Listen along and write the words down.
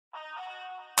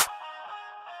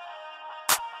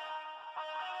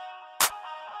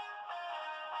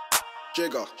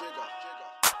Jigger.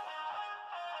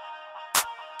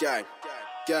 Gang.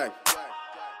 Gang.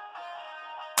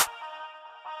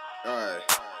 Alright.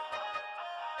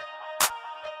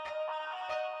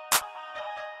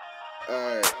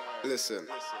 Alright, listen.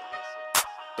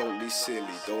 Don't be silly,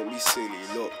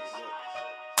 look.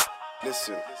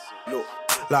 Listen, look.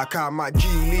 Like how my G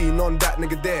lean on that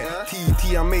nigga there.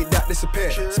 TT, I made that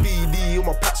disappear. Speedy, all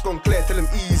my packs gone clear. Tell him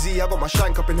easy, I got my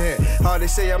shank up in here. How they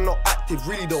say I'm not active,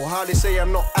 really though, how they say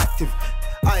I'm not active.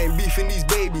 I ain't beefing these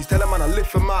babies, tell him man I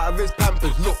lift him out of his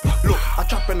pampers. Look, I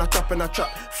trap and I trap and I trap.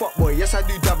 Fuck boy, yes I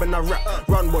do dab and I rap.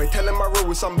 Run boy, tell him I roll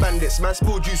with some bandits. Man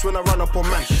spill juice when I run up on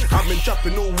man. I've been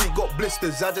trapping all week, got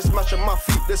blisters. I just mash on my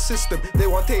feet, the system. They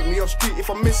won't take me off street if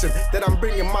I'm missing. Then I'm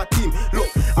bringing my team. Look,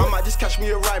 I might just catch me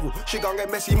a rival. Shit gon' get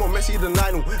messy, more messy than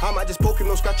Lionel. I might just poking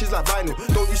no scratches like vinyl.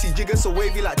 Don't you see jiggers so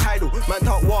wavy like Tidal? Man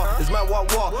talk war, this man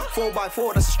want war.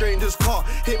 4x4, that's a stranger's car.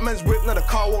 Hit man's whip, now the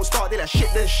car won't start. They like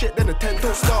shit, then the tent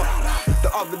don't start. The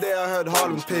other day I heard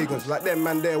Harlem's pagans. Like them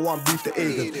man there want beef to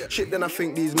Agans. Shit, then I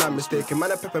think these man mistaken.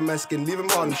 Man a pepper man skin, leave him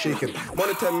Harlem shaking. 1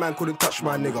 to 10 man couldn't touch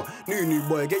my nigga. New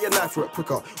boy, get your knife for it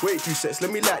quicker. Wait 2 sets,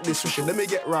 let me like this swishing. Let me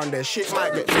get round there, shit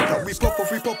might get thicker. We pop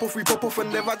off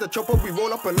and never had the chopper. We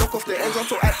roll up and knock off the ends. I'm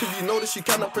so active, you notice you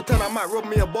cannot pretend. I might rob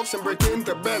me a box and break it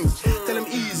into bends. Tell him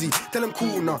easy, tell him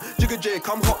cool now. Jigger J,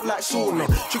 come hot like sauna.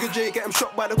 Trigger J, get him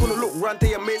shot by the corner. Look, run to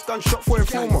your mates, gun shot for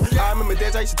informer. I remember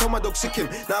days I used to tell my dog sick him.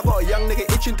 Now I got a young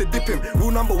nigga itching to dip him.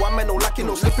 Rule number 1, man, no lacking,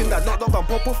 no slipping. That knock dog and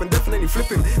pop off and definitely flip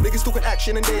him. Niggas talking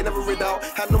action and they ain't never rid out.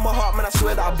 Hand on my heart, man, I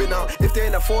swear that I've been out. If they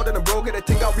ain't afford, then the bro get a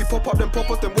thing out. We pop up, then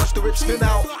watch the whip spin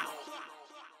out.